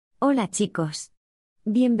Hola chicos.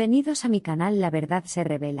 Bienvenidos a mi canal La Verdad se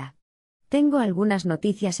revela. Tengo algunas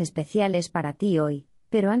noticias especiales para ti hoy,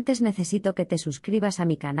 pero antes necesito que te suscribas a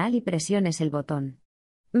mi canal y presiones el botón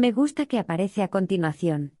me gusta que aparece a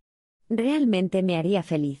continuación. Realmente me haría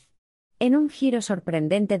feliz. En un giro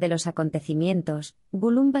sorprendente de los acontecimientos,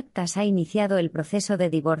 Gulum Baktas ha iniciado el proceso de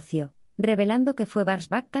divorcio, revelando que fue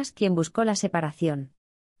Baktas quien buscó la separación.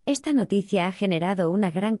 Esta noticia ha generado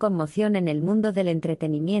una gran conmoción en el mundo del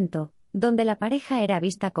entretenimiento, donde la pareja era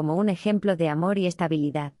vista como un ejemplo de amor y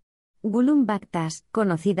estabilidad. Gulum Baktas,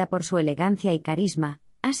 conocida por su elegancia y carisma,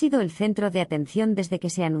 ha sido el centro de atención desde que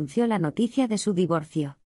se anunció la noticia de su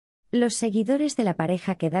divorcio. Los seguidores de la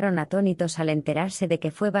pareja quedaron atónitos al enterarse de que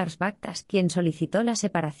fue Baktas quien solicitó la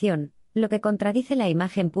separación, lo que contradice la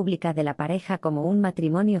imagen pública de la pareja como un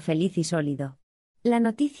matrimonio feliz y sólido. La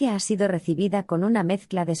noticia ha sido recibida con una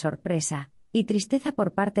mezcla de sorpresa y tristeza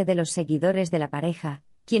por parte de los seguidores de la pareja,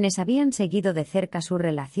 quienes habían seguido de cerca su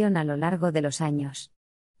relación a lo largo de los años.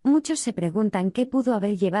 Muchos se preguntan qué pudo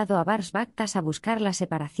haber llevado a Baktas a buscar la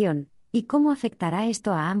separación, y cómo afectará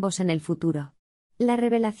esto a ambos en el futuro. La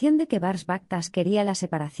revelación de que Baktas quería la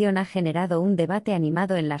separación ha generado un debate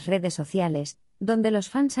animado en las redes sociales, donde los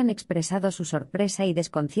fans han expresado su sorpresa y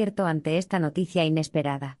desconcierto ante esta noticia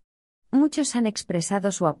inesperada. Muchos han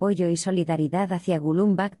expresado su apoyo y solidaridad hacia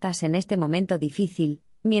Gulum Baktas en este momento difícil,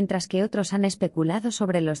 mientras que otros han especulado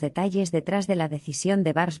sobre los detalles detrás de la decisión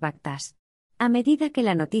de Baktas. A medida que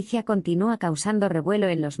la noticia continúa causando revuelo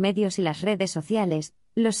en los medios y las redes sociales,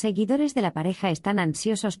 los seguidores de la pareja están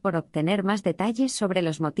ansiosos por obtener más detalles sobre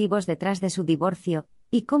los motivos detrás de su divorcio,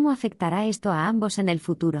 y cómo afectará esto a ambos en el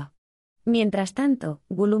futuro. Mientras tanto,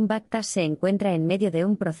 Gulum Baktas se encuentra en medio de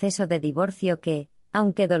un proceso de divorcio que,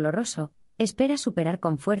 aunque doloroso, espera superar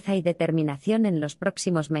con fuerza y determinación en los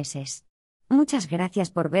próximos meses. Muchas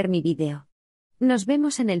gracias por ver mi vídeo. Nos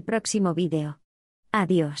vemos en el próximo vídeo.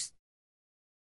 Adiós.